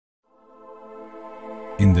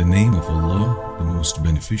In the name of Allah, the most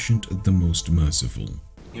beneficent, the most merciful.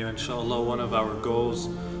 Yeah, inshallah, one of our goals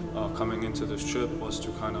coming into this trip was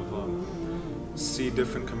to kind of see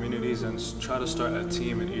different communities and try to start a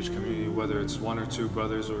team in each community, whether it's 1 or 2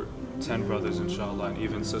 brothers or 10 brothers, inshallah, and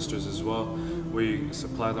even sisters as well. We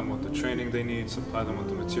supply them with the training they need, supply them with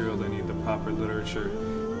the material they need, the proper literature,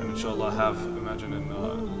 and inshallah imagine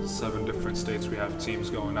in 7 different states we have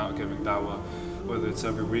teams going out giving dawah, whether it's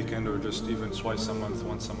every weekend or just even twice a month,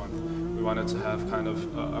 once a month. We wanted to have kind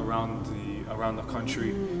of around the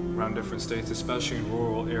country, around different states, especially in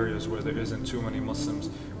rural areas where there isn't too many Muslims.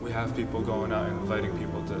 We have people going out and inviting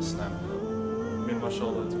people to Islam. I mean,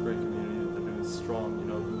 mashallah, it's a great community. I mean, it's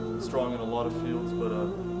strong, strong in a lot of fields, but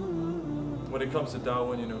when it comes to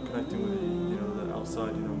dawah, connecting with the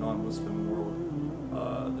outside, non-Muslim world,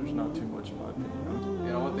 there's not too much in my opinion.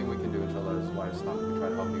 One thing we can do, inshallah, is WhyIslam. We try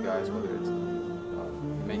to help you guys, whether it's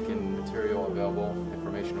making material available,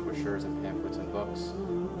 information over brochures and pamphlets and books,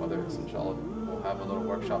 whether it's, inshallah, we'll have a little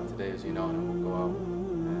workshop today, as you know, and we'll go out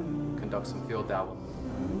and conduct some field dawah.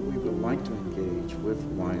 We would like to engage with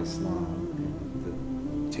WhyIslam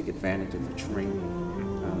and take advantage of the training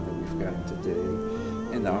that we've gotten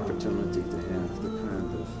today and the opportunity to have the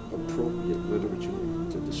kind of appropriate literature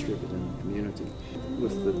to distribute in the community.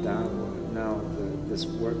 With the dawah, now this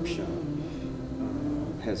workshop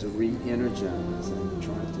has re-energized and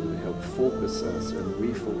tried to help focus us and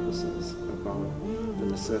refocus us about the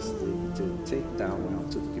necessity to take dawah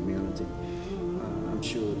out to the community. I'm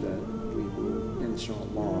sure that we will,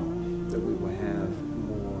 inshallah, that we will have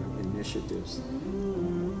more initiatives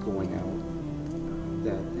going out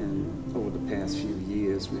that over the past few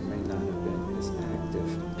years we may not have been as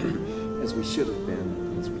active as we should have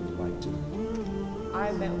been, as we would like to.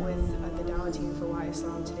 I met with the Dawah Team for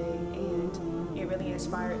WhyIslam today, and it really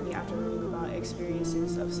inspired me after learning about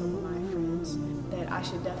experiences of some of my friends that I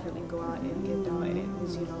should definitely go out and give dawah. It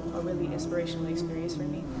was, a really inspirational experience for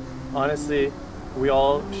me. Honestly, we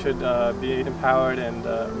all should be empowered, and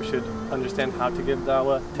we should understand how to give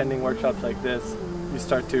dawah. Attending workshops like this, you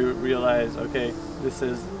start to realize, okay, this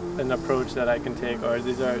is an approach that I can take, or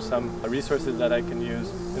these are some resources that I can use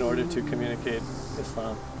in order to communicate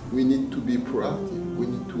Islam. We need to be proactive. We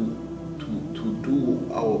need to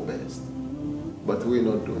do our best, but we're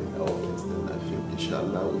not doing our best. And I think,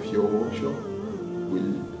 inshallah, with your workshop, we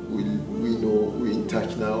know we're in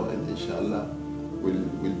touch now, and inshallah,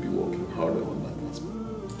 we'll be working harder on that aspect.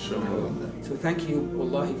 So thank you,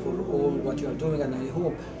 wallahi, for all what you are doing, and I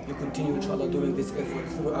hope you continue, inshallah, doing this effort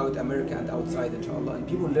throughout America and outside, inshallah. And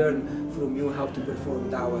people learn from you how to perform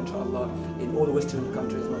dawah, inshallah, in all Western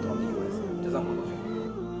countries, not only US. Jazakumullah.